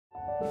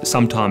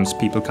Sometimes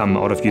people come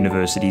out of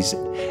universities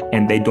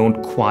and they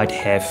don't quite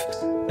have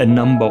a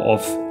number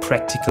of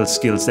practical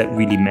skills that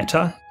really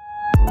matter.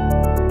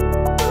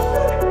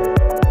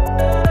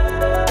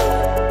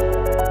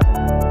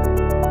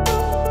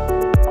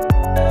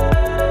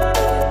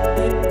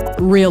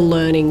 Real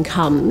learning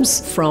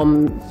comes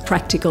from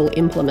practical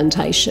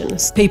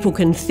implementations. People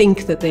can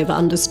think that they've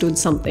understood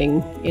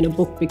something in a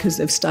book because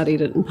they've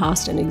studied it and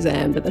passed an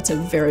exam, but that's a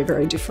very,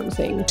 very different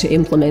thing to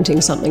implementing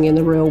something in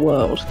the real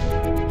world.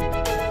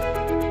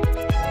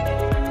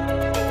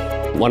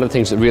 One of the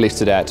things that really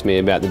stood out to me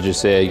about the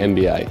Ducere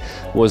MBA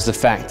was the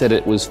fact that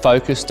it was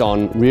focused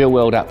on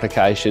real-world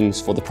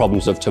applications for the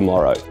problems of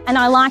tomorrow. And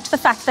I liked the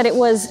fact that it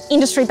was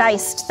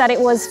industry-based, that it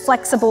was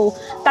flexible,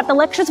 that the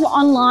lectures were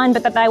online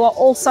but that they were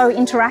also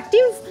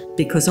interactive.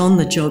 Because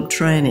on-the-job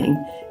training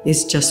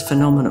is just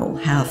phenomenal,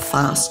 how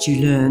fast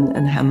you learn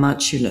and how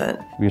much you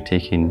learn. We're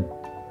taking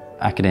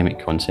academic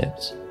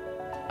concepts,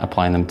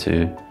 applying them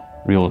to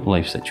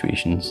real-life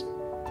situations,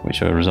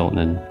 which are resulting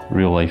in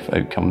real-life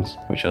outcomes,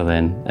 which are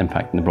then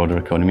impacting the broader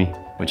economy,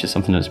 which is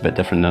something that's a bit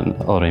different than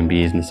other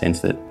MBAs in the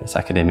sense that it's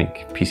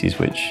academic pieces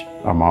which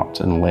are marked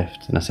and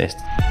left and assessed.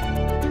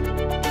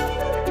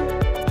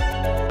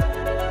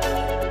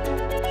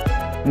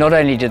 Not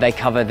only do they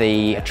cover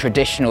the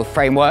traditional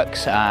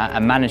frameworks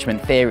and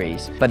management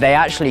theories, but they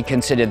actually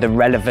consider the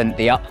relevant,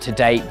 the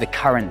up-to-date, the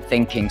current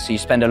thinking. So you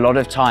spend a lot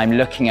of time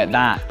looking at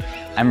that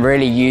and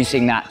really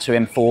using that to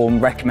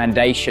inform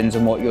recommendations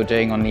on what you're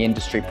doing on the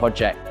industry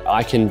project.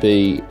 I can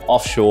be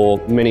offshore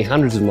many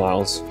hundreds of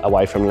miles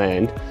away from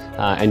land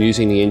and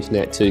using the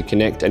internet to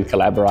connect and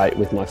collaborate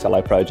with my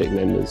fellow project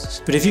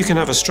members. But if you can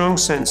have a strong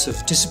sense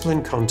of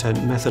disciplined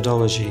content,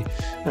 methodology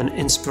and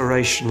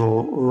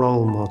inspirational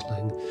role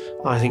modelling,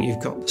 I think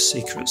you've got the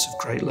secrets of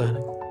great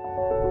learning.